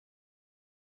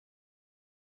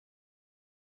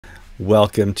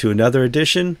Welcome to another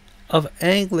edition of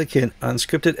Anglican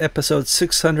Unscripted, episode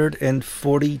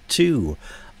 642.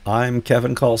 I'm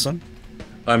Kevin Kallsen.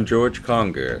 I'm George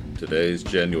Conger. Today's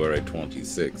January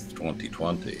 26th,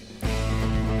 2020.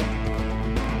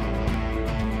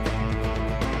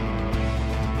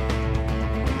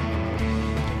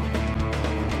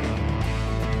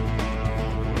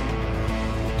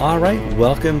 All right,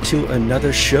 welcome to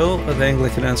another show of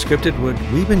Anglican Unscripted.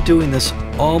 We've been doing this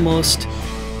almost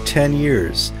 10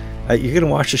 years. You're going to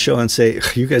watch the show and say,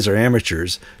 you guys are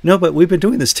amateurs. No, but we've been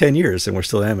doing this 10 years and we're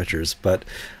still amateurs. But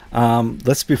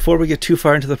before we get too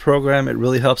far into the program, it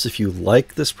really helps if you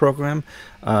like this program.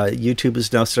 YouTube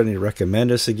is now starting to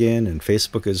recommend us again, and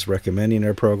Facebook is recommending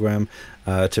our program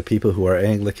to people who are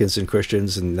Anglicans and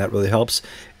Christians, and that really helps.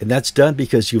 And that's done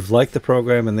because you've liked the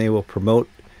program, and they will promote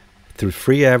through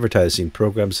free advertising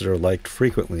programs that are liked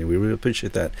frequently. We really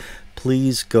appreciate that.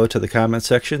 Please go to the comment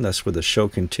section. That's where the show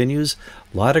continues.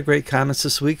 A lot of great comments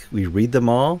this week. We read them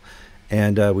all,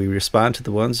 and we respond to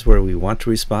the ones where we want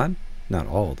to respond. Not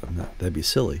all of them. That'd be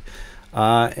silly.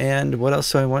 And what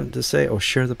else do I want to say? Oh,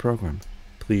 share the program.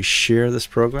 Please share this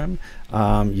program.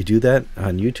 You do that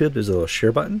on YouTube. There's a little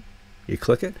share button. You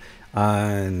click it.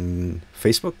 On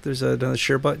Facebook, there's another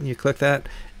share button. You click that,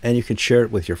 and you can share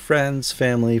it with your friends,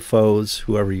 family, foes,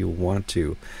 whoever you want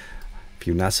to. If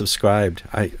you're not subscribed,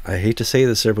 I hate to say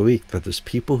this every week, but there's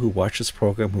people who watch this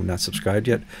program who are not subscribed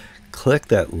yet. Click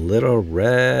that little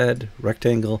red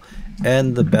rectangle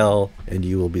and the bell, and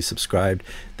you will be subscribed.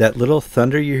 That little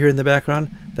thunder you hear in the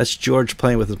background, that's George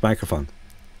playing with his microphone.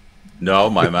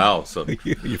 No, my mouse.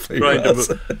 You play your mouse.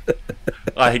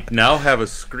 I now have a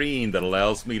screen that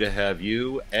allows me to have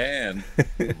you and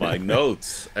my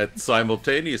notes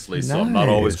simultaneously, so I'm not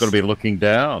always going to be looking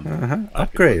down.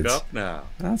 Upgrades. Look up now.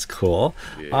 That's cool.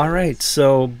 Yes. All right,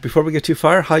 so before we get too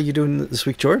far, how you doing this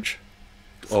week, George?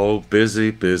 Oh, busy.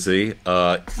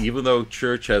 Even though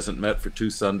church hasn't met for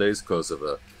 2 Sundays because of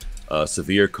a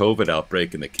severe COVID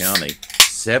outbreak in the county,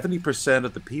 70%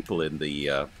 of the people in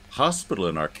the hospital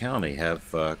in our county have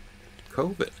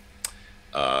COVID.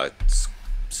 It's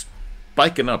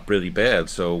spiking up really bad,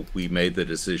 so we made the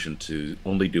decision to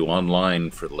only do online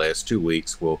for the last 2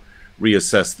 weeks. We'll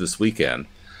reassess this weekend.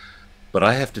 But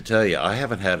I have to tell you, I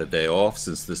haven't had a day off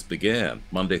since this began.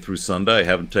 Monday through Sunday, I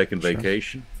haven't taken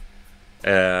vacation.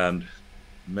 And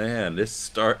man, it's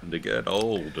starting to get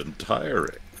old and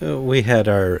tiring. We had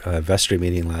our vestry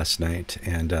meeting last night,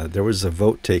 and there was a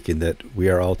vote taken that we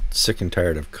are all sick and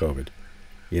tired of COVID.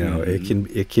 You know,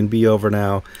 it can be over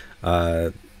now,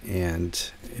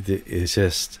 and it's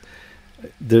just,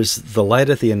 there's the light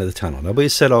at the end of the tunnel. Nobody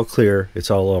said all clear, it's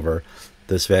all over.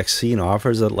 This vaccine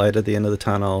offers a light at the end of the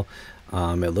tunnel.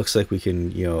 It looks like we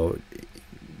can,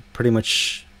 pretty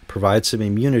much provide some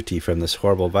immunity from this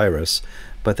horrible virus.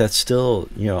 But that's still,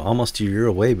 almost a year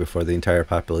away before the entire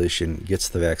population gets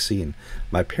the vaccine.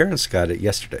 My parents got it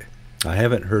yesterday. I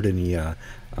haven't heard any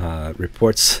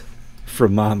reports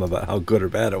from Mom about how good or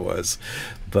bad it was,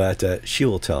 but she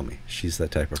will tell me. She's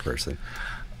that type of person.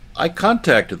 I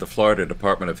contacted the Florida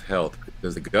Department of Health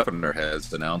because the governor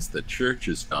has announced that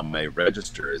churches now may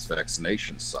register as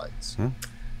vaccination sites.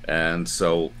 And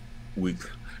so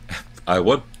I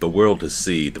want the world to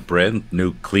see the brand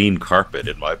new clean carpet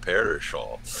in my parish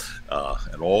hall,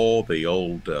 and all the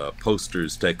old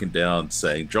posters taken down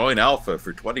saying "Join Alpha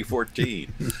for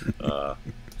 2014."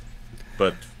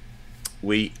 But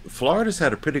Florida's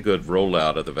had a pretty good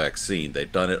rollout of the vaccine.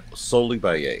 They've done it solely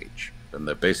by age, and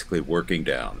they're basically working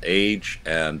down age,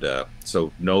 and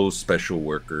so no special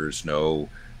workers, no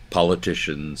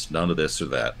politicians, none of this or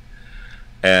that,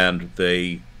 and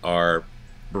they are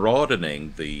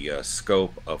broadening the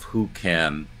scope of who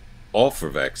can offer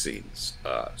vaccines.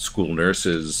 School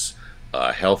nurses,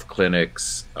 health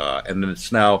clinics, and then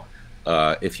it's now,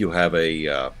 if you have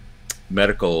a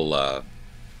medical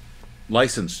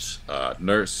licensed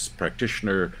nurse,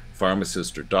 practitioner,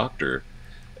 pharmacist, or doctor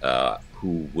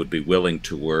who would be willing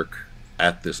to work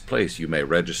at this place, you may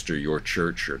register your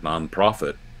church or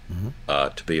nonprofit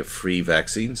to be a free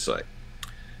vaccine site.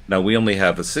 Now, we only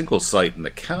have a single site in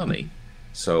the county,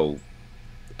 so,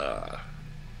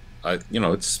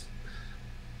 it's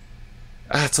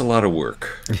a lot of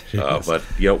work. But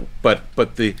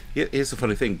here's the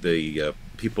funny thing: the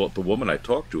woman I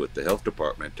talked to at the health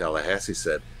department in Tallahassee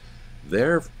said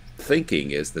their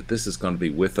thinking is that this is going to be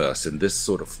with us in this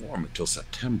sort of form until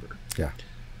September. Yeah,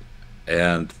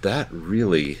 and that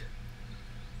really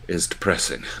is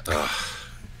depressing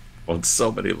on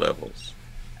so many levels.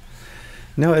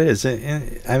 No, it is.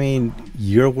 I mean,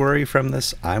 you're worried from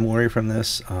this. I'm worried from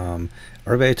this.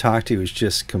 Everybody I talked to is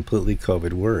just completely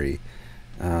COVID worry.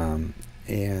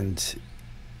 And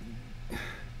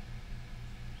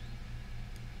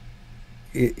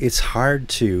it's hard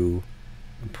to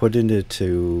put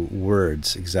into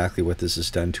words exactly what this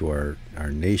has done to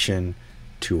our nation,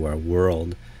 to our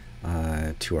world,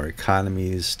 to our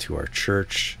economies, to our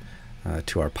church,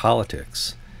 to our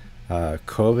politics.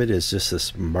 COVID is just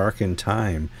this mark in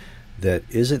time that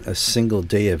isn't a single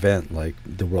day event like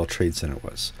the World Trade Center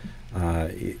was.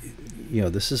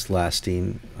 This is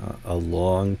lasting a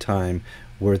long time,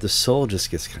 where the soul just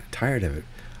gets kind of tired of it.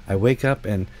 I wake up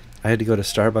and I had to go to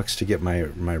Starbucks to get my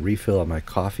refill on my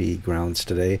coffee grounds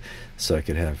today so I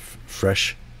could have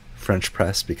fresh French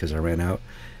press because I ran out.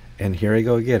 And here I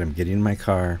go again. I'm getting in my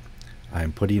car.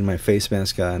 I'm putting my face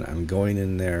mask on. I'm going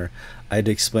in there. I had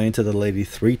to explain to the lady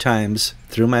 3 times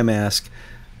through my mask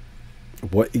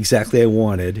what exactly I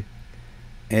wanted.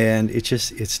 And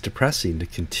it's depressing to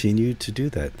continue to do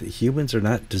that. The humans are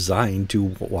not designed to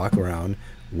walk around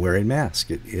wearing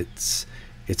masks.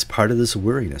 It's part of this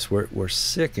weariness. We're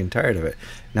sick and tired of it.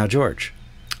 Now, George,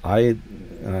 I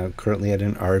currently at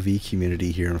an RV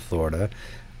community here in Florida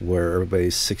where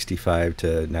everybody's 65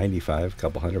 to 95, a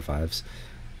couple 105s.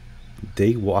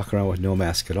 They walk around with no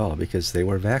mask at all because they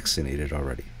were vaccinated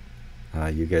already.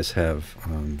 You guys have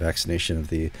vaccination of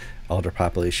the elder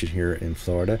population here in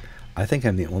Florida. I think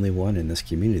I'm the only one in this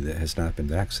community that has not been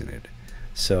vaccinated.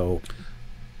 So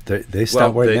they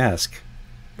stopped wearing masks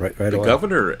right away.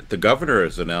 The governor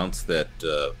has announced that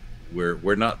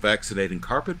we're not vaccinating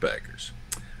carpetbaggers.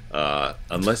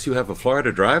 Unless you have a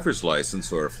Florida driver's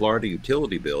license or a Florida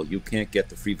utility bill, you can't get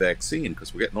the free vaccine,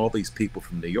 because we're getting all these people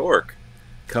from New York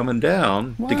coming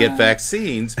down to get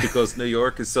vaccines because New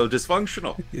York is so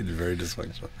dysfunctional. It's very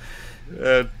dysfunctional.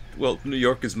 Well, New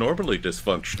York is normally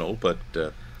dysfunctional, but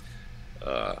they're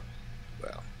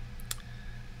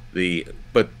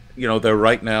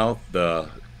right now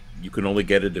you can only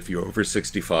get it if you're over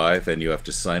 65 and you have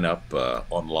to sign up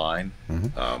online.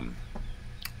 Mm-hmm.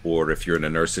 Or if you're in a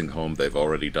nursing home, they've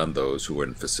already done those who are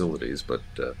in facilities. But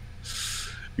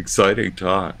exciting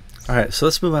time. All right, so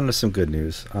let's move on to some good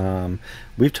news.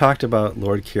 We've talked about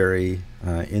Lord Carey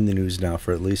in the news now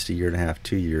for at least a year and a half,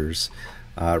 2 years.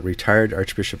 Retired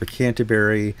Archbishop of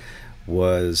Canterbury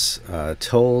was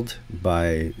told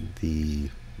by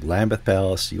the Lambeth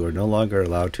Palace, you are no longer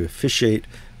allowed to officiate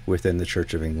within the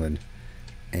Church of England.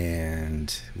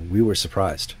 And we were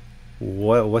surprised.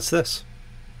 What's this?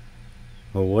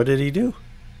 Well, what did he do?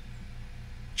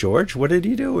 George, what did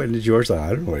he do? And George thought, I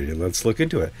don't know what he did. Let's look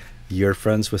into it. You're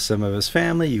friends with some of his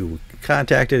family. You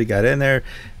contacted, got in there,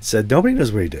 said nobody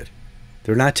knows what he did.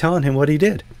 They're not telling him what he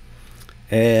did.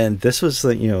 And this was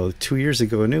 2 years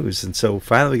ago news. And so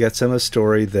finally we got some of the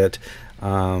story that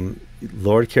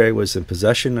Lord Carey was in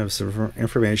possession of some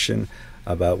information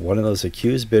about one of those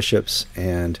accused bishops,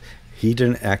 and he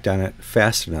didn't act on it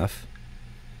fast enough,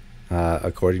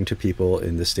 according to people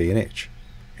in this day and age.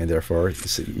 And therefore,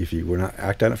 if you were not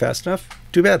acting on it fast enough,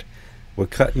 too bad. We're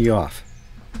cutting you off.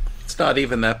 It's not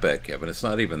even that bad, Kevin. It's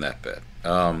not even that bad.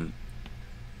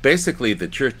 Basically,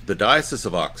 the Diocese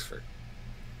of Oxford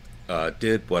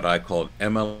did what I called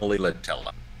Emily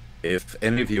Latella. If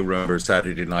any of you remember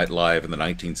Saturday Night Live in the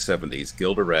 1970s,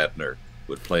 Gilda Radner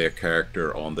would play a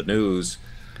character on the news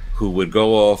who would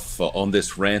go off on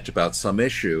this rant about some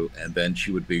issue, and then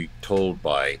she would be told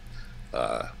by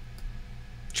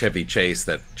Chevy Chase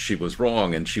that she was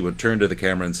wrong, and she would turn to the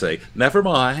camera and say, never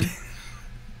mind.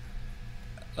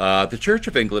 The Church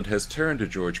of England has turned to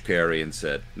George Carey and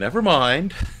said, never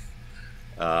mind,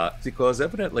 because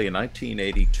evidently in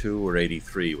 1982 or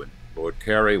 83, when Lord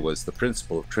Carey was the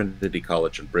principal of Trinity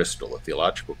College in Bristol, a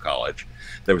theological college,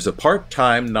 there was a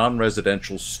part-time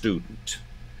non-residential student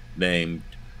named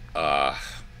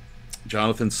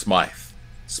Jonathan Smythe.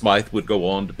 Smythe would go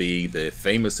on to be the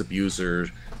famous abuser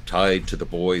tied to the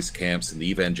boys' camps in the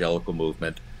evangelical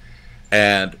movement.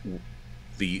 And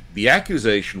the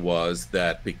accusation was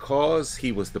that because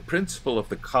he was the principal of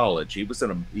the college, he was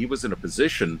in a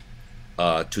position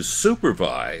to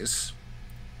supervise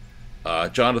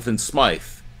Jonathan Smythe,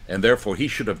 and therefore he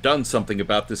should have done something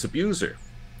about this abuser.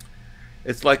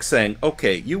 It's like saying,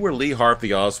 okay, you were Lee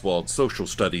Harvey Oswald's social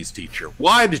studies teacher.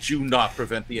 Why did you not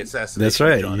prevent the assassination That's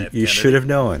right. of John F. You Kennedy? should have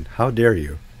known. How dare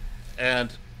you?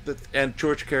 And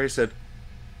George Carey said,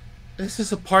 this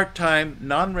is a part-time,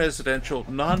 non-residential,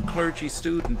 non-clergy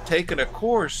student taking a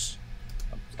course.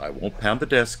 I won't pound the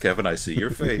desk, Kevin. I see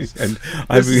your face. And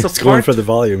I'm going for the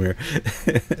volume here.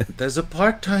 There's a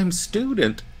part-time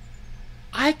student.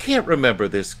 I can't remember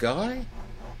this guy.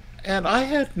 And I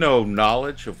had no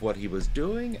knowledge of what he was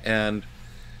doing. And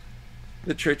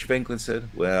the Church of England said,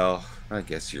 well, I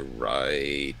guess you're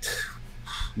right.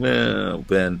 Well,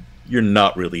 then you're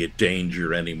not really a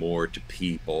danger anymore to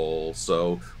people,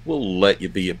 so we'll let you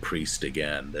be a priest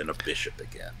again and a bishop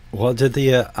again. Well, did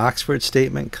the Oxford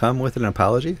Statement come with an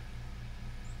apology?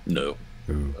 No.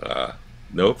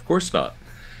 No, of course not.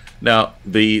 Now,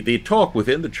 the talk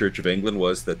within the Church of England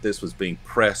was that this was being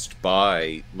pressed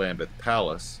by Lambeth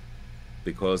Palace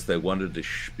because they wanted to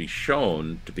be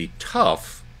shown to be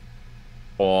tough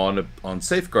on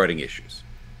safeguarding issues.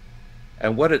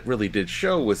 And what it really did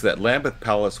show was that Lambeth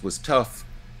Palace was tough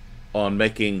on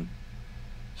making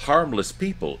harmless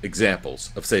people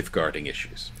examples of safeguarding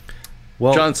issues.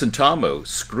 Well, John Sentamu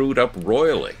screwed up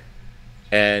royally,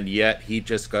 and yet he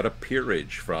just got a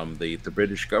peerage from the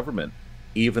British government,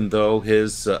 even though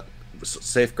his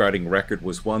safeguarding record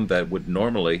was one that would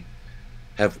normally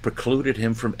have precluded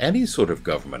him from any sort of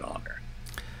government honor.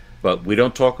 But we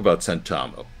don't talk about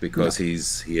Sentamu because he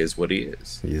is what he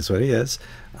is. He is what he is.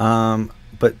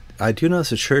 But I do notice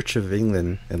the Church of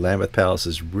England and Lambeth Palace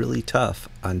is really tough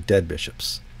on dead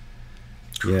bishops.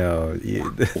 You know,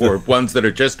 or ones that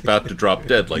are just about to drop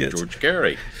dead, like George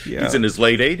Carey. Yeah. He's in his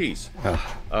late 80s.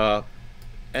 But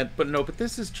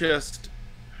this is just,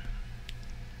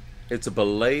 it's a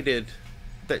belated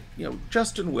that, you know,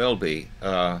 Justin Welby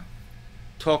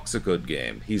talks a good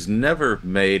game. He's never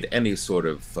made any sort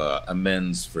of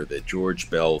amends for the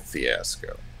George Bell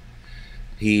fiasco.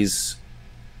 He's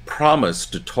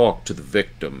promised to talk to the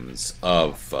victims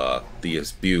of the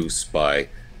abuse by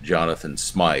Jonathan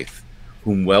Smythe,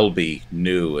 whom Welby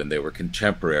knew, and they were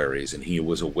contemporaries, and he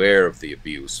was aware of the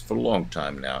abuse for a long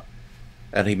time now.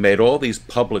 And he made all these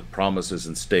public promises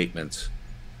and statements,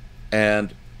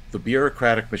 and the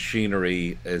bureaucratic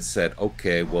machinery has said,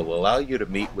 okay, we'll allow you to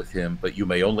meet with him, but you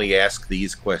may only ask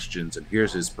these questions, and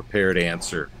here's his prepared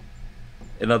answer.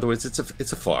 In other words, it's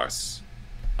a farce.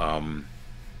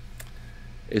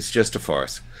 It's just a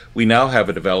farce. We now have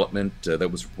a development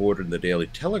that was reported in the Daily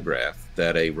Telegraph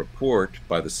that a report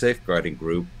by the safeguarding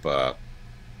group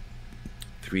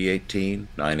 318,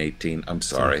 918, I'm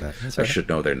sorry, I should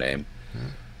know their name,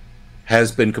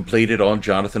 has been completed on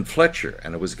Jonathan Fletcher,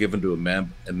 and it was given to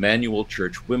Emmanuel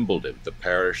Church Wimbledon, the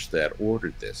parish that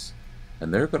ordered this.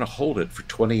 And they're going to hold it for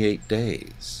 28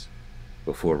 days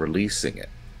before releasing it.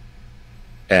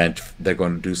 And they're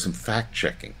going to do some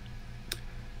fact-checking.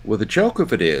 Well, the joke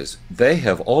of it is, they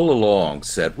have all along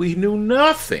said, we knew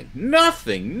nothing. They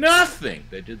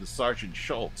did the Sergeant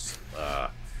Schultz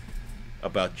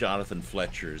about Jonathan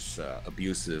Fletcher's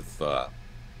abusive,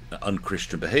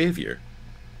 unchristian behavior.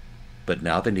 But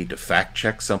now they need to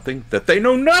fact-check something that they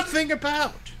know nothing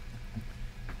about.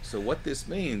 So what this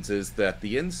means is that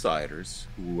the insiders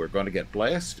who are going to get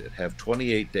blasted have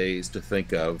 28 days to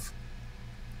think of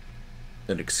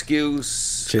an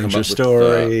excuse, change the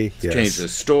story, change the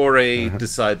story,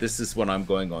 decide this is when I'm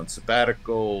going on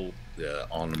sabbatical,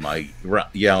 on my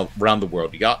round the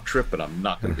world yacht trip, and I'm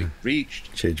not going to be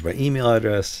reached. Change my email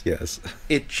address. Yes.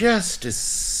 It just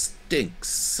stinks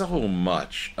so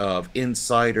much of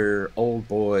insider old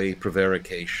boy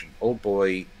prevarication, old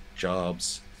boy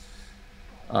jobs.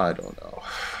 I don't know.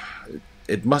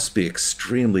 It must be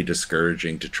extremely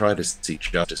discouraging to try to see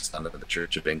justice done in the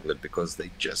Church of England because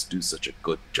they just do such a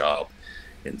good job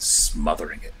in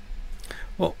smothering it.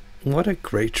 Well, what a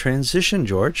great transition,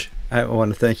 George. I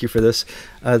want to thank you for this.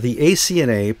 The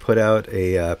ACNA put out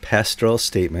a pastoral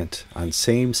statement on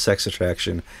same-sex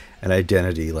attraction and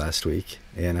identity last week,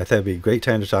 and I thought it'd be a great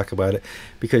time to talk about it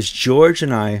because George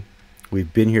and I,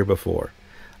 we've been here before.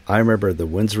 I remember the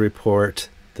Windsor Report,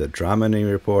 the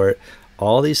Dramini Report,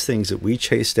 all these things that we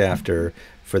chased after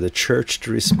for the church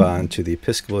to respond to the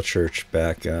Episcopal Church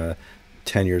back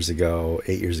 10 years ago,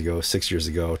 8 years ago, 6 years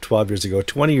ago, 12 years ago,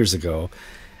 20 years ago,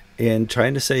 and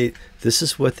trying to say this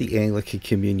is what the Anglican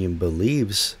Communion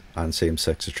believes on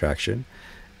same-sex attraction,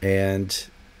 and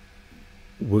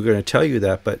we're going to tell you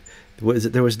that, but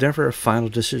there was never a final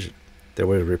decision. There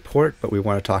was a report, but we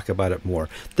want to talk about it more.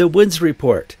 The Windsor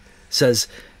Report says,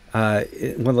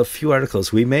 in one of the few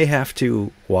articles, we may have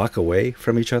to walk away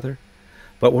from each other,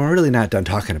 but we're really not done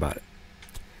talking about it.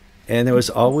 And there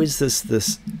was always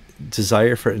this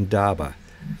desire for indaba.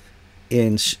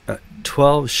 In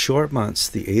 12 short months,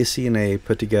 the ACNA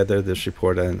put together this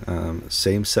report on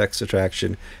same-sex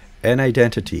attraction and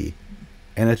identity.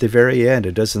 And at the very end,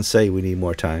 it doesn't say we need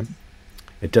more time.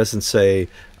 It doesn't say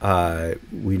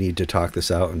we need to talk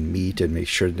this out and meet and make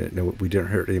sure that we didn't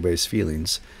hurt anybody's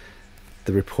feelings.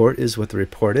 The report is what the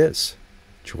report is,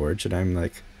 George. And I'm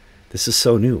like, this is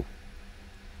so new.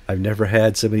 I've never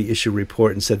had somebody issue a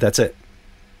report and said, that's it.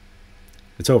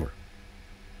 It's over.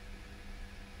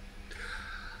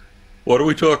 What are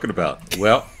we talking about?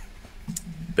 Well,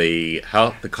 the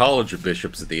College of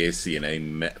Bishops at the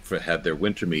ACNA had their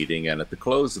winter meeting, and at the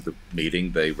close of the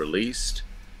meeting, they released,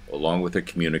 along with their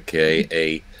communique,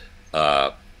 a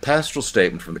pastoral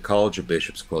statement from the College of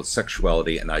Bishops called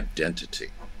 "Sexuality and Identity."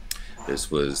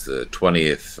 This was the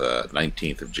 20th,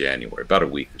 19th of January, about a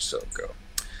week or so ago.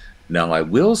 Now, I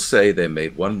will say they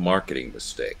made one marketing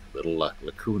mistake, little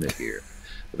lacuna here.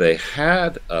 They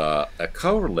had a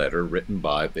cover letter written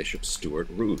by Bishop Stuart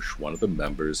Roosh, one of the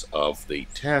members of the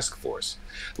task force.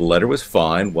 The letter was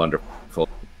fine, wonderful. The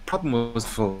problem was the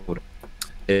photo.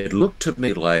 It looked to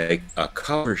me like a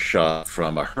cover shot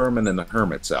from a Herman and the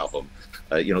Hermits album,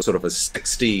 you know, sort of a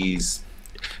 60s.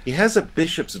 He has a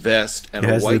bishop's vest and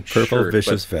a white shirt. Purple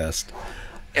bishop's vest.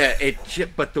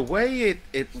 But the way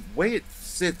it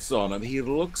sits on him, he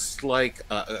looks like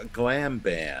a glam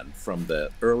band from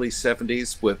the early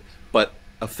 70s, but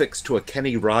affixed to a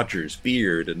Kenny Rogers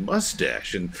beard and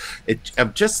mustache, and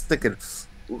I'm just thinking,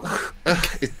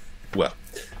 well.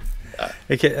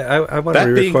 Okay, I want to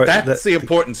re-record. That's the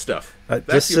important stuff.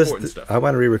 That's the important stuff. I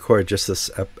want to re-record just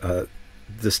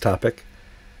this topic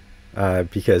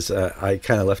because I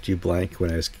kind of left you blank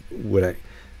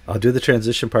I'll do the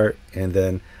transition part, and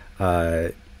then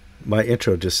my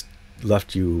intro just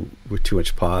left you with too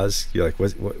much pause. You're like,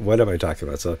 what am I talking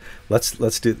about? So let's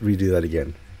redo that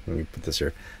again. Let me put this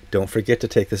here. Don't forget to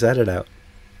take this edit out.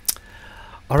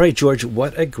 All right, George,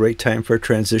 what a great time for a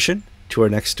transition to our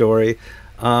next story.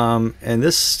 And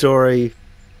this story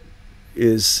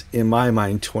is, in my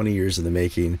mind, 20 years in the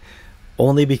making,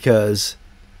 only because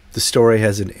the story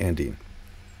has an ending.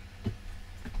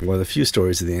 One of the few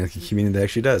stories in the Anglican community that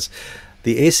actually does.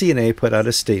 The ACNA put out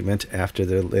a statement after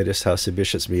their latest House of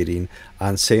Bishops meeting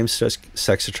on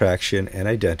same-sex attraction and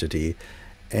identity,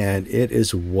 and it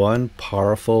is one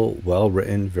powerful,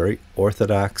 well-written, very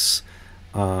orthodox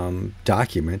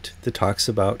document that talks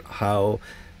about how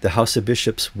the House of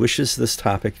Bishops wishes this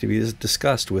topic to be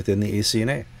discussed within the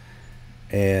ACNA.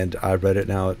 And I've read it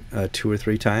now 2 or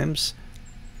 3 times,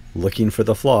 looking for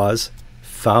the flaws.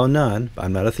 Found none.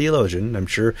 I'm not a theologian. I'm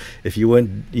sure if you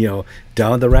went,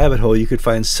 down the rabbit hole, you could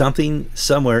find something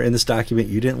somewhere in this document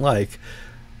you didn't like.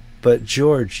 But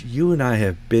George, you and I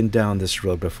have been down this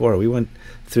road before. We went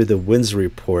through the Windsor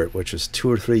Report, which was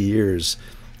 2 or 3 years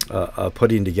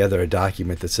putting together a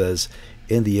document that says,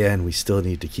 in the end, we still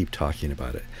need to keep talking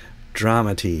about it.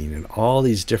 Dramatine and all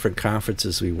these different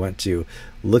conferences we went to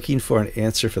looking for an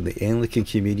answer from the Anglican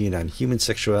communion on human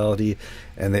sexuality,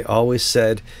 and they always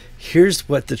said, here's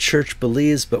what the church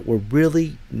believes, but we're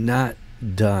really not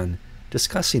done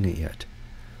discussing it yet.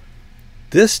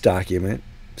 This document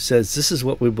says this is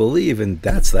what we believe, and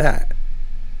that's that.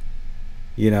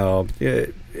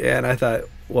 And I thought,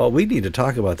 well, we need to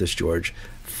talk about this, George.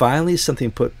 Finally,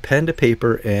 something put pen to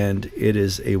paper, and it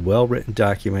is a well-written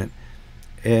document,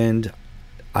 and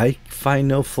I find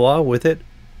no flaw with it.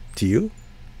 Do you?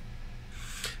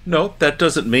 No, that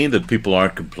doesn't mean that people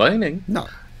aren't complaining. No.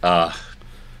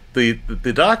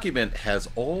 The document has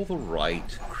all the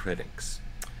right critics.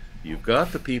 You've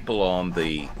got the people on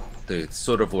the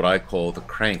sort of what I call the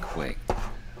crank wing.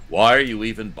 Why are you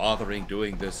even bothering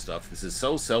doing this stuff? This is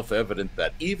so self-evident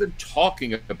that even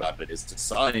talking about it is a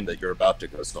sign that you're about to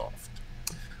go soft.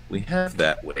 We have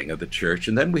that wing of the church,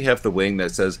 and then we have the wing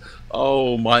that says,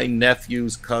 oh, my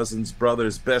nephew's cousin's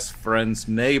brother's best friend's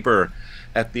neighbor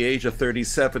at the age of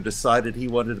 37 decided he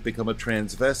wanted to become a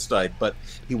transvestite, but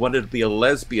he wanted to be a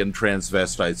lesbian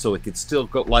transvestite so he could still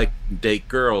date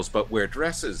girls but wear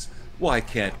dresses. Why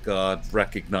can't God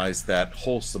recognize that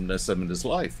wholesomeness in his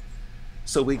life?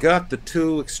 So we got the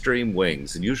 2 extreme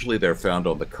wings, and usually they're found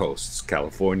on the coasts,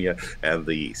 California and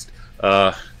the East.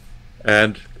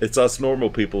 And it's us normal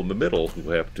people in the middle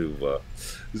who have to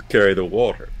carry the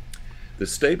water. The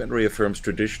statement reaffirms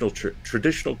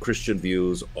traditional Christian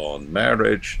views on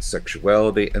marriage,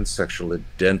 sexuality, and sexual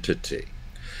identity.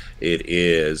 It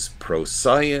is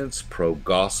pro-science,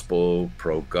 pro-gospel,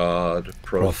 pro-God,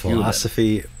 pro-human.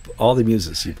 Pro-philosophy, all the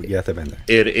muses, you get them in there.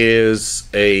 It is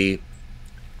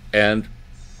and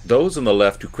those on the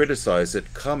left who criticize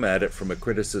it come at it from a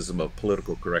criticism of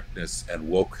political correctness and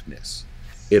wokeness.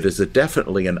 It is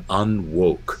definitely an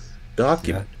unwoke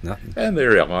document. Yeah, and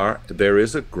there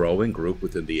is a growing group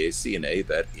within the ACNA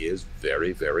that is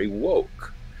very, very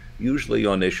woke, usually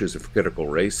on issues of critical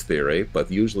race theory, but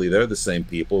usually they're the same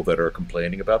people that are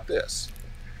complaining about this.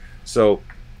 So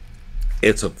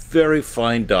it's a very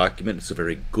fine document. It's a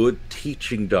very good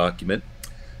teaching document.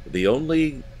 The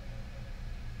only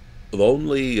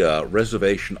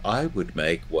reservation I would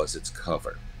make was its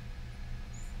cover.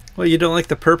 Well, you don't like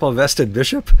the purple vested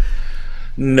bishop?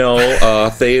 No,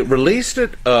 they released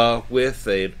it with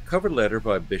a cover letter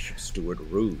by Bishop Stuart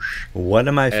Rouge. One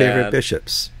of my favorite And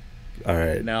bishops. All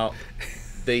right. now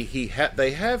they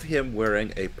have him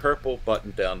wearing a purple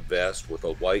button-down vest with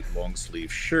a white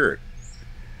long-sleeve shirt.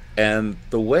 And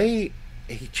the way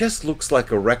he just looks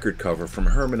like a record cover from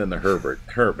Herman and the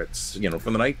Hermits,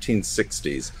 from the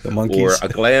 1960s, The Monkees. or a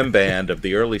glam band of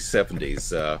the early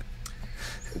 70s.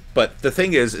 But the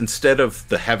thing is, instead of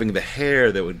having the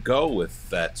hair that would go with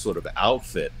that sort of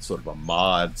outfit, sort of a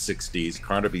mod 60s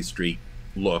Carnaby Street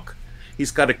look,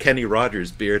 he's got a Kenny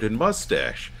Rogers beard and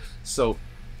mustache. So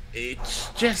it's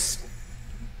just,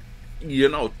 you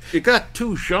got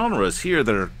two genres here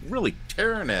that are really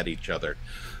tearing at each other.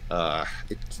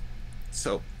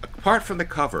 So apart from the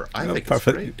cover, I think it's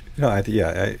great.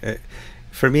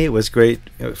 For me, it was great.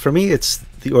 For me, it's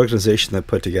the organization that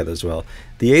put together as well.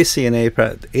 The ACNA,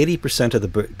 80% of the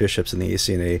bishops in the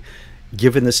ACNA,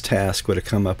 given this task, would have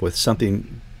come up with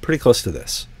something pretty close to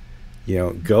this.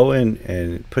 Go in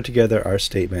and put together our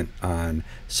statement on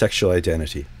sexual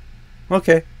identity.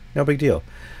 Okay, no big deal.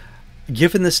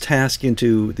 Given this task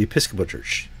into the Episcopal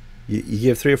Church, you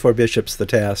give 3 or 4 bishops the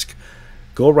task.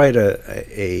 Go write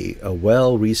a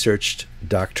well-researched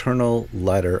doctrinal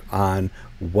letter on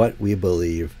what we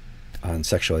believe on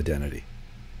sexual identity.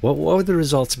 What would the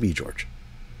results be, George?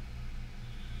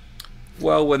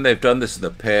 Well, when they've done this in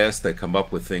the past, they come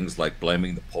up with things like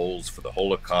blaming the Poles for the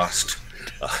Holocaust.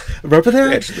 Remember that?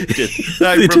 They actually did.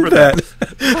 I They remember did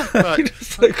that.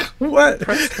 It's like, what?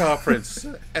 Press conference,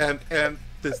 and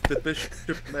the Bishop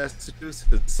of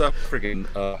Massachusetts suffragan,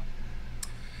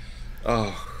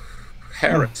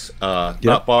 Harris,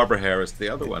 not Barbara Harris, the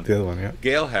other one. The other one, yeah.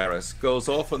 Gail Harris goes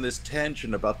off on this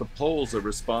tangent about the Poles are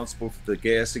responsible for the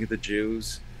gassing of the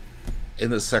Jews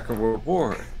in the Second World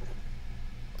War.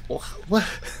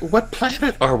 What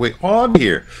planet are we on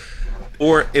here?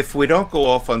 Or if we don't go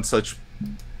off on such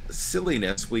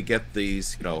silliness, we get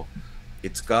these,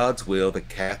 it's God's will that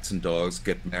cats and dogs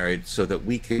get married so that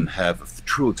we can have a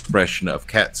true expression of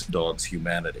cats and dogs'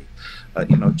 humanity.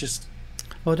 Just...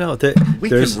 Oh no, we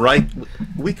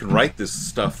can write this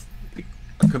stuff.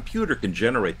 A computer can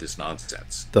generate this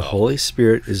nonsense. The Holy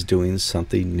Spirit is doing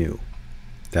something new.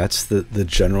 That's the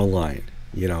general line.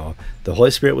 The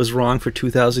Holy Spirit was wrong for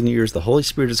 2,000 years. The Holy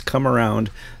Spirit has come around.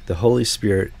 The Holy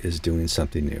Spirit is doing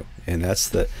something new, and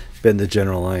that's been the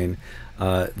general line.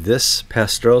 This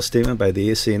pastoral statement by the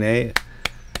ACNA,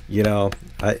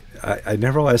 I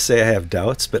never want to say I have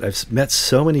doubts, but I've met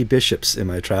so many bishops in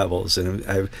my travels, and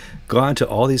I've gone to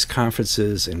all these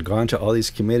conferences and gone to all these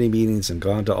committee meetings and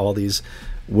gone to all these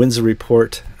Windsor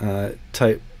Report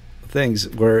type things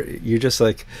where you're just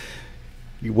like,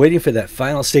 you're waiting for that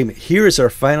final statement. Here is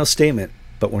our final statement,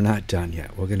 but we're not done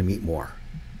yet. We're going to meet more.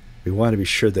 We want to be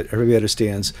sure that everybody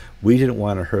understands we didn't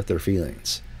want to hurt their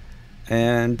feelings.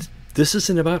 And this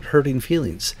isn't about hurting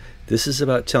feelings. This is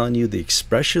about telling you the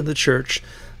expression of the church,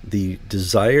 the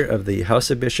desire of the House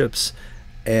of Bishops,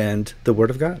 and the Word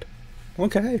of God.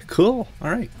 Okay, cool. All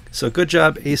right. So good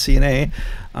job, ACNA.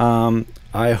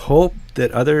 I hope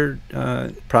that other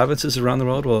provinces around the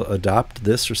world will adopt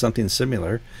this or something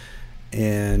similar.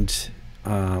 And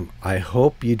I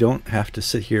hope you don't have to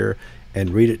sit here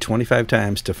and read it 25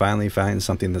 times to finally find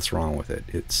something that's wrong with it.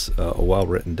 It's a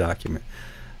well-written document.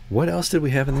 What else did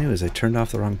we have in the news? I turned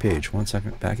off the wrong page. 1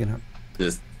 second, backing up.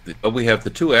 We have the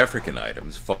 2 African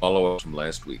items, follow-ups from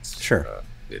last week's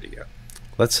video.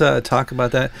 Let's talk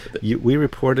about that. We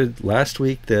reported last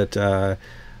week that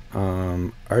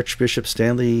Archbishop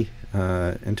Stanley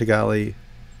Ntagali,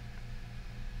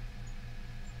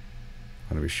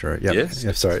 I want to be sure. Yeah, yes.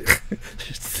 Yeah, sorry.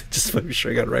 Just want to be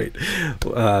sure I got it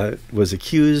right. Was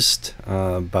accused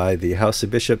by the House of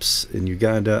Bishops in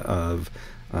Uganda of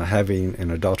having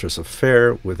an adulterous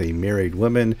affair with a married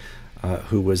woman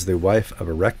who was the wife of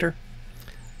a rector.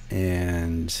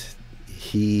 And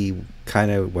he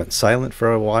kind of went silent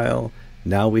for a while.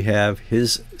 Now we have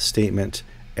his statement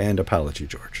and apology,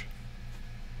 George.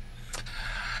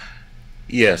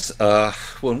 Yes.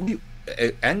 When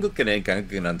Anglican and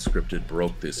Anglican Unscripted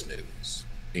broke this news,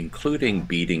 including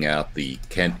beating out the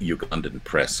Ugandan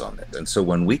press on it. And so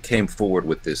when we came forward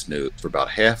with this news, for about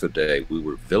half a day, we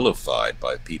were vilified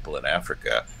by people in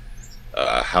Africa.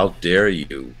 How dare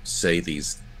you say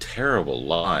these terrible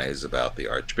lies about the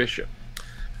Archbishop?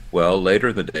 Well, later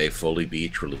in the day, Foley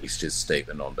Beach released his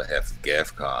statement on behalf of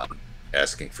GAFCON,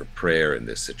 asking for prayer in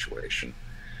this situation.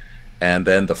 And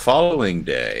then the following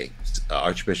day,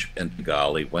 Archbishop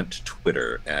Ntagali went to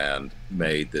Twitter and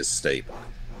made this statement.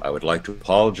 I would like to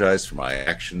apologize for my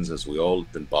actions, as we all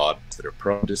have been bodies that are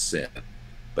prone to sin.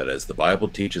 But as the Bible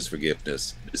teaches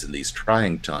forgiveness, it is in these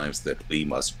trying times that we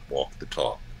must walk the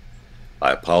talk.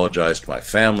 I apologize to my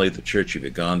family, the Church of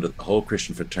Uganda, the whole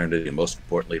Christian fraternity, and most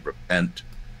importantly, repent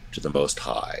to the Most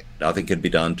High. Nothing can be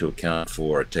done to account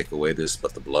for or take away this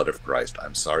but the blood of Christ.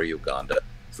 I'm sorry, Uganda.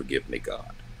 Forgive me,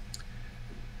 God.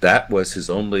 That was his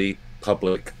only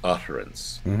public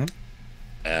utterance.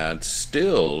 And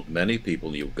still, many people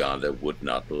in Uganda would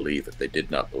not believe it. They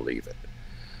did not believe it.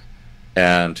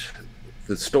 And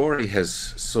the story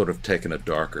has sort of taken a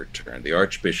darker turn. The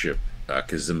Archbishop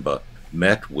Kazimba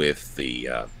met with the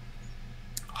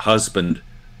husband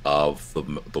of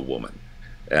the woman.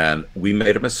 And we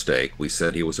made a mistake. We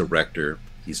said he was a rector.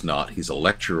 He's not. He's a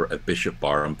lecturer at Bishop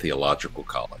Barham Theological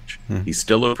College. He's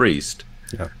still a priest,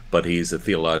 but he's a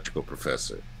theological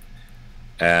professor.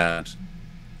 And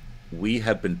we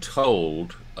had been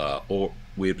told,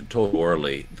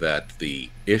 orally, that the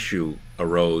issue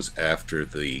arose after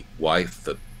the wife,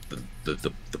 the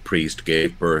priest,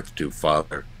 gave birth to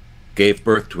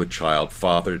a child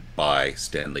fathered by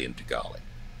Stanley Ntagali.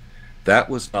 That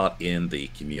was not in the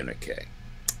communique.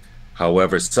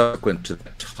 However, subsequent to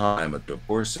that time, a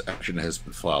divorce action has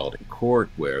been filed in court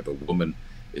where the woman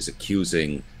is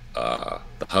accusing the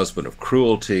husband of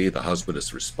cruelty. The husband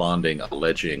is responding,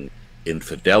 alleging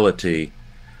infidelity,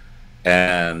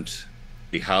 and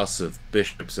the House of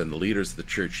Bishops and the leaders of the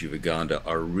Church of Uganda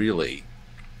are really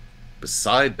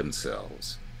beside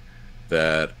themselves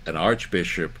that an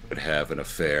archbishop would have an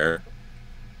affair.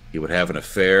 He would have an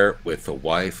affair with the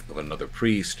wife of another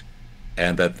priest,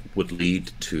 and that would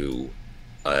lead to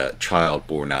a child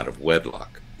born out of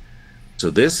wedlock. So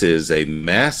this is a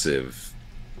massive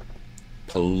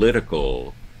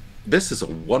political, this is a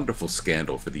wonderful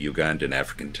scandal for the Ugandan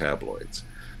African tabloids,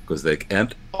 because they,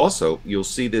 and also you'll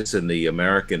see this in the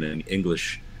American and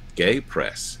English gay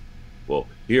press. Well,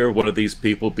 here are one of these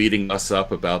people beating us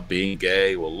up about being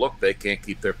gay. Well, look, they can't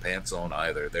keep their pants on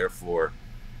either. Therefore,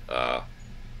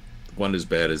 one as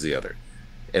bad as the other.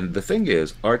 And the thing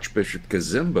is, Archbishop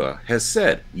Kazimba has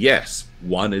said, yes,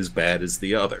 one as bad as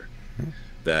the other.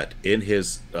 That in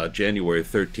his January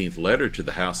 13th letter to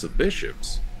the House of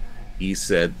Bishops, he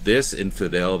said this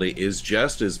infidelity is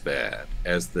just as bad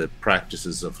as the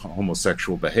practices of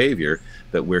homosexual behavior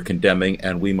that we're condemning,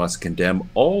 and we must condemn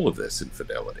all of this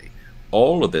infidelity,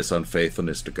 all of this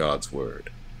unfaithfulness to God's word.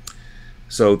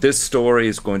 So this story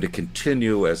is going to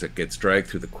continue as it gets dragged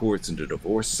through the courts into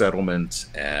divorce settlements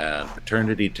and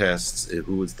paternity tests,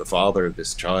 who is the father of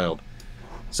this child.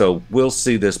 So we'll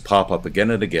see this pop up again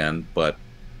and again, but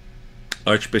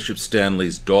Archbishop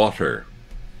Stanley's daughter,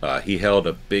 he held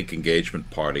a big engagement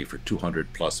party for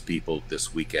 200 plus people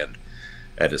this weekend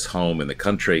at his home in the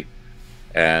country,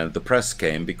 and the press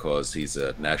came because he's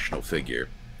a national figure,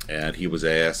 and he was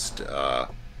asked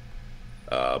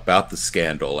about the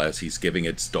scandal as he's giving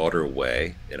his daughter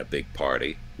away in a big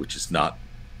party, which is not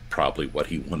probably what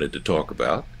he wanted to talk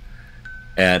about.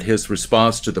 And his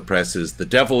response to the press is, "The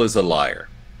devil is a liar,"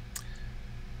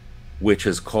 which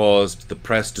has caused the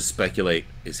press to speculate,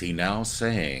 is he now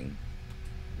saying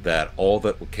that all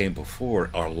that came before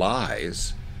are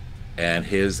lies, and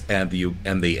the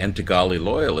Ntagali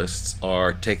loyalists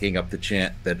are taking up the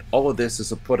chant that all of this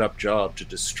is a put-up job to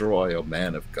destroy a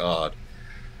man of God?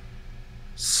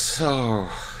 So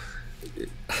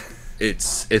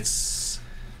it's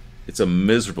a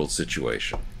miserable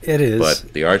situation. It is.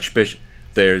 But the Archbishop,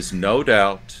 there's no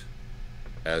doubt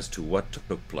as to what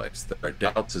took place. There are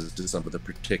doubts as to some of the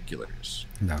particulars.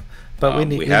 No, but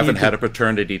we haven't had a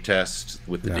paternity test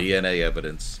with the DNA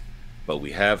evidence, but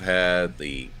we have had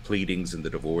the pleadings in the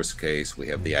divorce case. We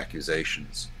have the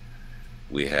accusations.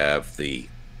 We have the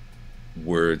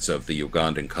words of the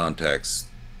Ugandan contacts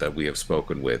that we have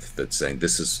spoken with that's saying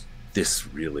this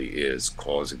really is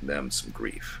causing them some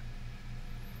grief.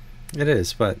 It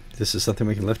is, but this is something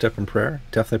we can lift up in prayer.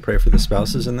 Definitely pray for the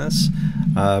spouses in this.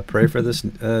 Pray for this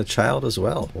child as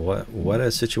well. What a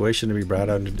situation to be brought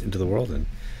out into the world in.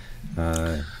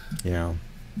 Well,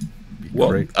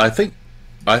 great. I think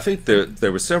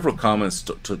there were several comments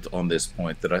on this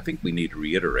point that I think we need to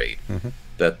reiterate.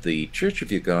 That the Church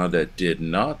of Uganda did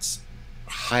not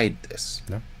hide this.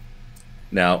 No.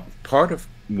 Now,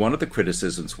 one of the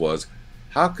criticisms was,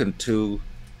 how can two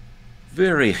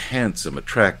very handsome,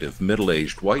 attractive,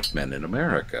 middle-aged white men in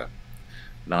America,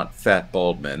 not fat,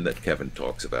 bald men that Kevin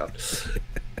talks about,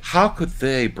 how could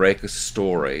they break a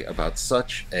story about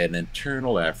such an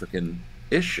internal African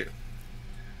issue?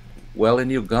 Well, in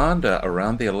Uganda,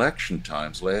 around the election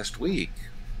times last week,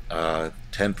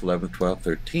 10th, 11th, 12th,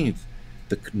 13th,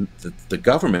 the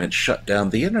government shut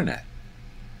down the internet.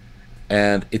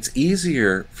 And it's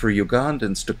easier for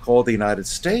Ugandans to call the United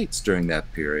States during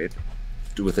that period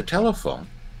with a telephone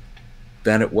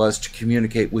than it was to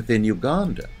communicate within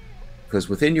Uganda. Because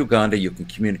within Uganda, you can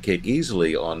communicate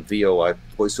easily on VoIP,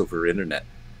 voice over internet.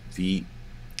 VoIP,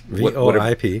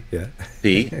 yeah.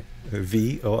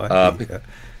 VoIP, yeah.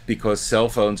 Because cell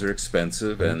phones are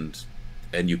expensive, and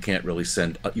you can't really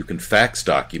send. You can fax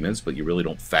documents, but you really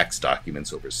don't fax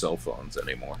documents over cell phones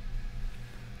anymore.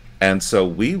 And so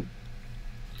we,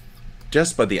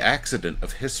 just by the accident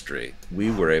of history, we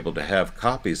were able to have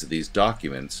copies of these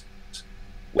documents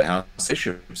without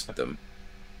bishops of them,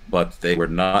 but they were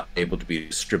not able to be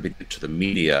distributed to the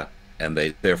media, and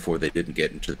therefore they didn't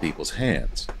get into people's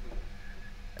hands.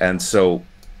 And so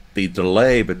the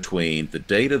delay between the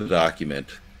date of the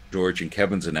document, George and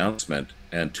Kevin's announcement,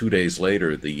 and 2 days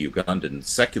later the Ugandan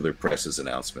secular press's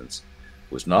announcements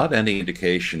was not any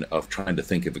indication of trying to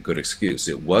think of a good excuse.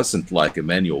 It wasn't like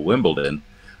Emmanuel Wimbledon,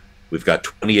 we've got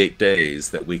 28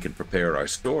 days that we can prepare our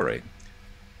story,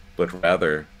 but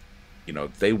rather, you know,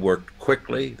 they worked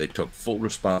quickly, they took full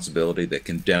responsibility, they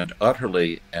condemned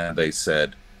utterly, and they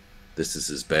said, this is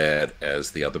as bad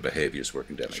as the other behaviors we're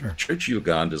condemning. Sure. Church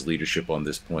Uganda's leadership on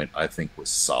this point, I think, was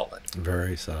solid.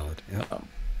 Very solid, yeah.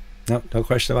 No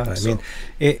question about it. So, I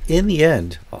mean, in the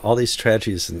end, all these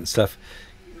tragedies and stuff,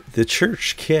 the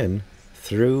church can,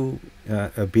 through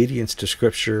obedience to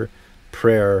Scripture,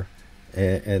 prayer,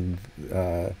 and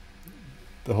the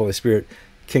Holy Spirit,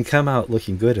 can come out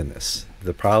looking good in this.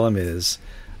 The problem is,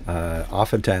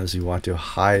 oftentimes we want to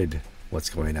hide what's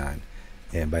going on.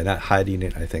 And by not hiding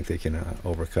it, I think they can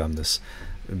overcome this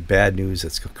bad news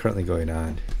that's currently going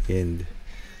on in...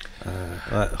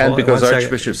 and because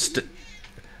Archbishop...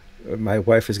 My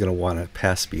wife is going to want to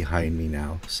pass behind me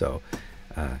now, so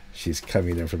she's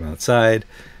coming in from outside.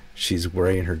 She's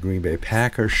wearing her Green Bay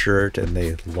Packers shirt, and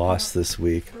they lost this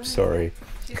week. Sorry.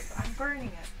 I'm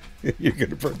burning it. You're going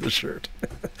to burn the shirt.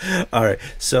 All right.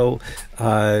 So,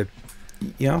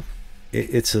 you know,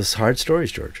 it's those hard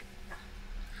stories, George.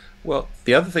 Well,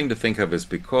 the other thing to think of is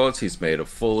because he's made a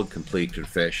full and complete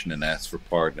confession and asked for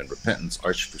pardon and repentance,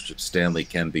 Archbishop Stanley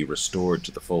can be restored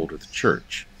to the fold of the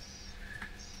church.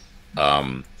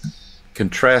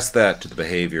 Contrast that to the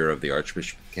behavior of the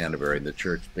Archbishop of Canterbury and the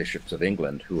church bishops of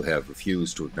England, who have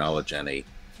refused to acknowledge any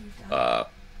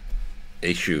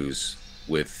issues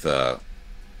with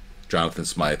Jonathan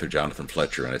Smythe or Jonathan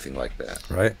Fletcher or anything like that.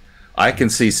 Right. I can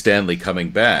see Stanley coming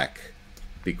back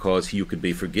because you can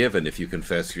be forgiven if you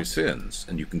confess your sins,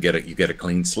 and you get a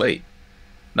clean slate.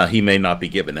 Now, he may not be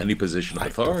given any position of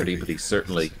authority, but he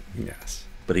certainly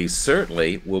But he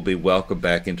certainly will be welcomed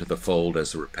back into the fold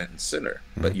as a repentant sinner.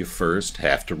 But you first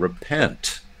have to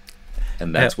repent,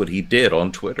 and that's what he did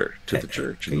on Twitter to the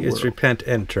church and the world. It's repent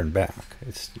and turn back.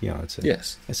 It's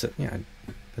yes. It's I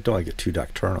don't want to get too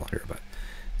doctrinal here, but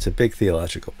it's a big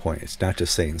theological point. It's not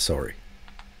just saying sorry.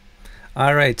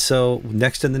 All right, so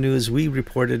next in the news, we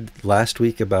reported last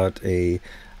week about the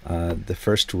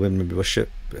first women bishop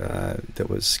that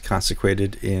was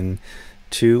consecrated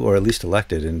into, or at least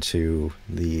elected into,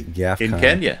 the GAFCON. In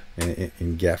Kenya.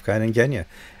 In GAFCON in Kenya.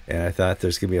 And I thought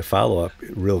there's going to be a follow-up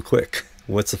real quick.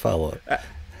 What's the follow-up?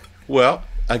 Well,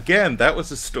 again, that was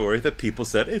a story that people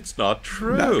said, it's not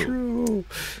true. Not true.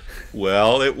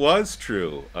 Well, it was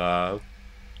true.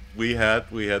 We had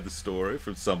the story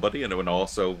from somebody, and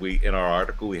also in our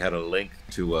article we had a link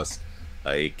to a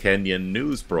Kenyan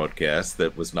news broadcast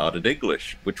that was not in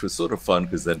English, which was sort of fun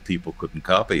because then people couldn't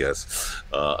copy us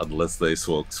unless they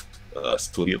spoke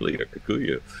Swahili or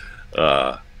Kikuyu.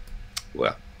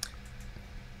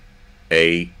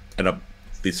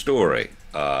 The story: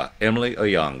 Emily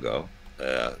Oyango,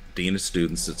 Dean of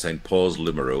Students at St. Paul's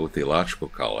Limerow Theological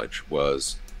College,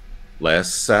 was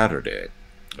last Saturday,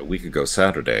 a week ago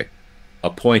Saturday,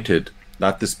 appointed,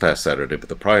 not this past Saturday, but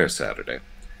the prior Saturday,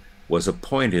 was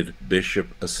appointed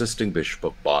assisting bishop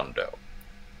of Bondo.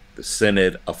 The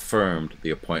synod affirmed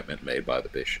the appointment made by the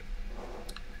bishop.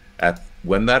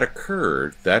 When that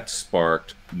occurred, that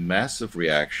sparked massive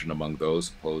reaction among those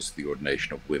opposed to the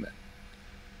ordination of women.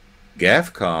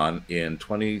 GAFCON in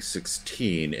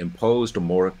 2016 imposed a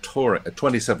moratorium,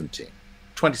 2016,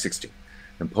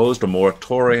 imposed a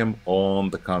moratorium on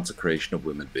the consecration of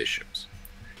women bishops.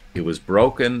 It was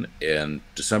broken in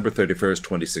December 31st,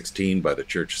 2016 by the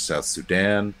Church of South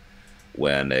Sudan,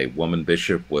 when a woman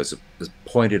bishop was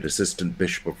appointed assistant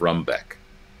bishop of Rumbek.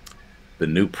 The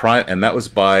new and that was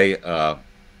by,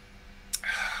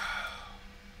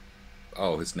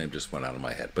 his name just went out of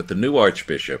my head, but the new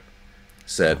archbishop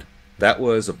said, that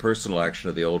was a personal action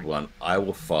of the old one, I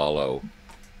will follow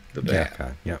the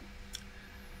ban. Yep.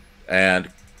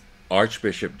 And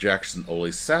Archbishop Jackson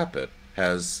Ole Sapit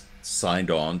has signed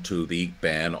on to the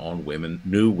ban on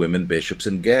new women bishops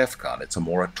in GAFCON. It's a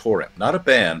moratorium, not a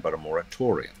ban, but a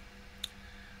moratorium.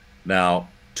 Now,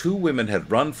 2 women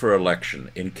had run for election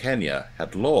in Kenya,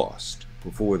 had lost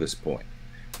before this point.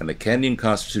 And the Kenyan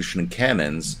Constitution and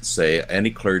canons say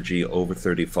any clergy over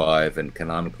 35 and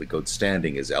canonically good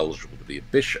standing is eligible to be a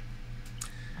bishop.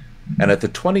 And at the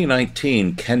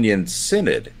 2019 Kenyan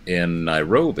Synod in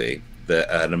Nairobi,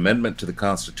 an amendment to the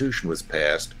Constitution was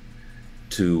passed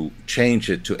to change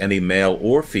it to any male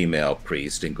or female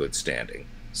priest in good standing,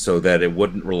 so that it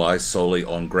wouldn't rely solely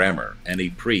on grammar. Any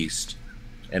priest,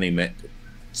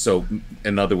 so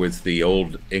in other words, the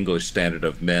old English standard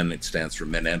of men, it stands for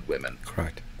men and women.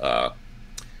 Correct.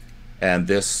 And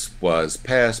this was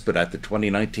passed, but at the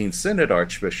 2019 Synod,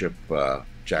 Archbishop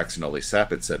Jackson Ole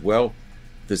Sapit said, well,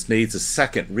 this needs a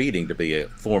second reading to be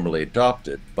formally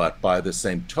adopted, but by the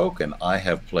same token, I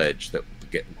have pledged that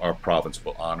our province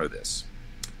will honor this.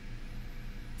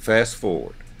 Fast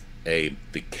forward, the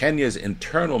Kenya's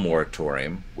internal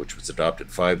moratorium, which was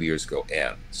adopted 5 years ago,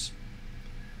 ends.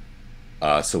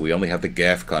 So we only have the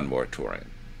GAFCON moratorium.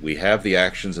 We have the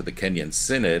actions of the Kenyan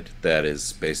Synod that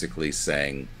is basically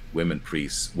saying women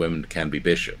can be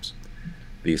bishops.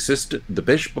 The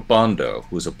Bishop of Bondo,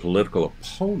 who is a political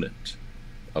opponent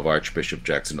of Archbishop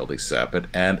Jackson Ole Sapit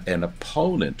and an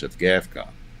opponent of GAFCON,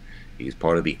 he's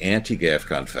part of the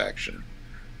anti-GAFCON faction,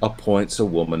 appoints a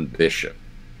woman bishop.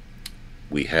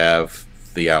 We have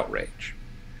the outrage.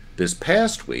 This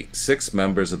past week, 6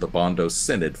 members of the Bondo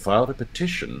Synod filed a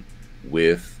petition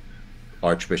with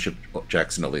Archbishop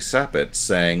Jackson Ole Sapit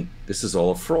saying this is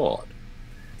all a fraud.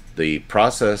 The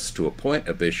process to appoint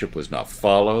a bishop was not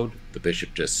followed. The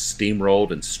bishop just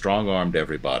steamrolled and strong-armed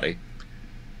everybody.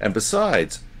 And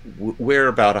besides, we're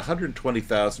about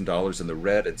 $120,000 in the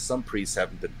red, and some priests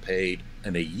haven't been paid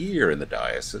in a year in the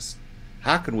diocese.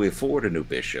 How can we afford a new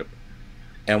bishop?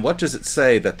 And what does it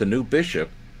say that the new bishop,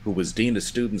 who was dean of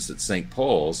students at St.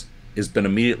 Paul's, has been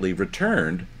immediately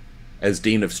returned as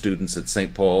dean of students at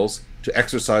St. Paul's to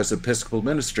exercise episcopal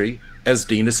ministry as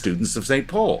dean of students of St.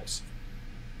 Paul's?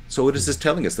 So what is this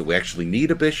telling us, that we actually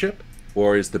need a bishop?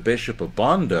 Or is the Bishop of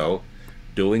Bondo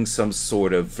doing some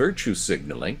sort of virtue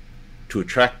signaling to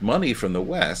attract money from the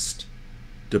West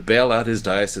to bail out his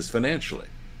diocese financially?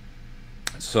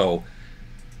 So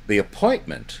the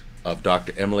appointment of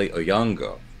Dr. Emily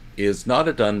Onyango is not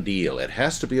a done deal. It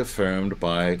has to be affirmed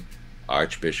by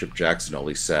Archbishop Jackson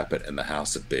Ole Sapit and the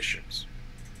House of Bishops.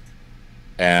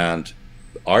 And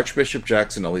Archbishop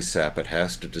Jackson Ole Sapit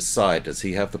has to decide, does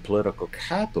he have the political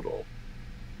capital,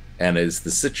 and is the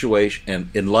situation, and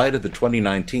in light of the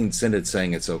 2019 Synod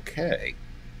saying it's okay,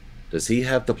 does he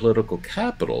have the political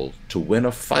capital to win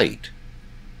a fight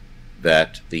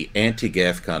that the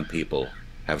anti-GAFCON people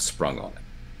have sprung on him?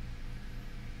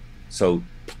 So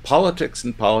politics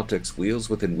and politics, wheels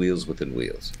within wheels within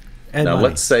wheels. And now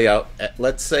let's say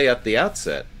at the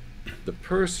outset, the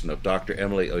person of Dr.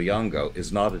 Emily Onyango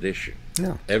is not at issue.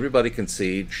 No. Everybody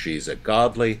concedes she's a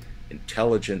godly,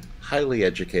 intelligent, highly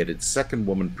educated second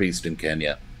woman priest in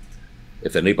Kenya.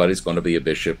 If anybody's going to be a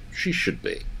bishop, she should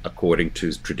be, according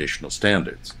to traditional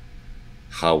standards.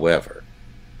 However,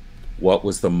 what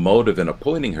was the motive in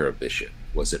appointing her a bishop?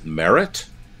 Was it merit,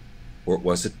 or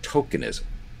was it tokenism?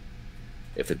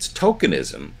 If it's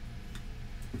tokenism,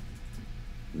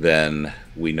 then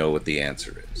we know what the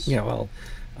answer is. Yeah, well,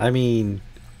 I mean,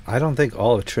 I don't think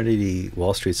all of Trinity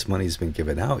Wall Street's money has been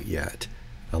given out yet.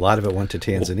 A lot of it went to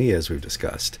Tanzania, as we've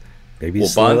discussed. Maybe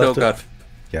Bondo got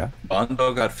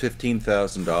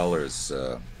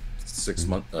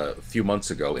 $15,000 a few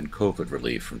months ago in COVID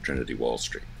relief from Trinity Wall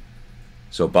Street.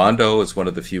 So Bondo is one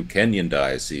of the few Kenyan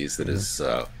dioceses that is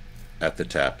at the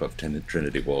tap of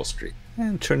Trinity Wall Street.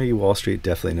 And Trinity Wall Street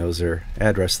definitely knows their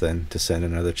address then to send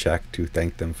another check to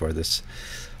thank them for this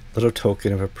little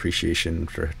token of appreciation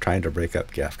for trying to break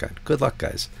up GAFCON. Good luck,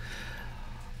 guys.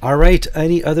 All right,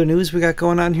 any other news we got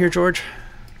going on here, George?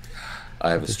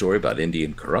 I have a story about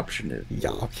Indian corruption.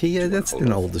 Yeah, okay, yeah, that's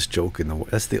the oldest joke in the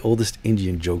world. That's the oldest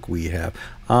Indian joke we have.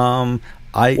 The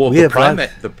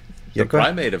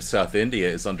primate of South India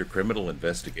is under criminal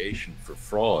investigation for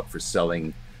fraud for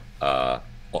selling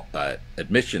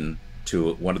admission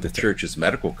to one of the church's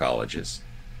medical colleges.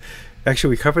 Actually,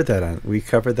 we covered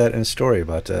that in a story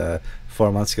about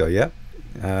 4 months ago. Yep.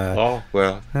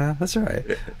 That's all right.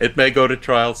 It may go to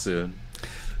trial soon,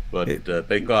 but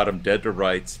they got him dead to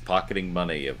rights, pocketing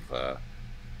money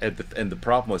and the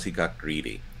problem was he got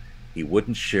greedy. He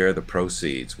wouldn't share the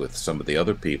proceeds with some of the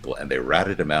other people, and they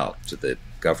ratted him out to the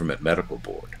government medical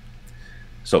board.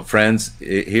 So, friends,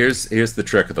 here's the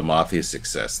trick of the mafia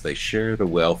success. They share the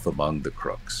wealth among the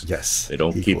crooks. Yes. They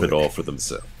don't keep it all for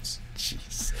themselves.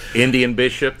 Indian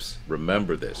bishops,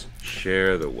 remember this.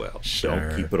 Share the wealth.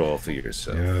 Don't keep it all for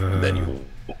yourself. And then you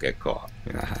won't get caught.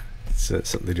 It's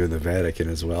something to do in the Vatican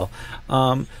as well.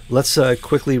 Let's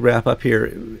quickly wrap up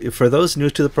here. For those new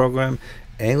to the program,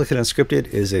 Anglican Unscripted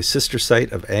is a sister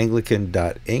site of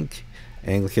Anglican.Inc.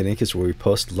 Anglican Inc. is where we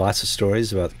post lots of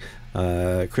stories about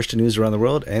Christian news around the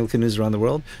world, Anglican news around the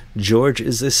world. George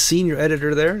is a senior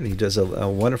editor there, and he does a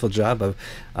wonderful job of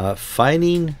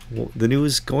finding the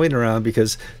news going around,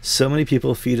 because so many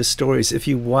people feed us stories. If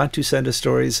you want to send us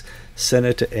stories, send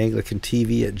it to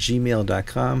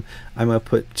AnglicanTV@gmail.com. I'm going to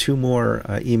put 2 more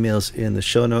emails in the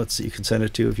show notes that you can send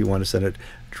it to if you want to send it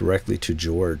directly to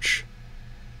George.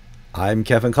 I'm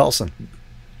Kevin Kallsen.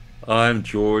 I'm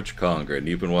George Conger, and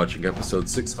you've been watching episode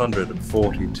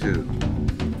 642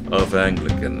 of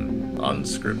Anglican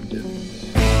Unscripted.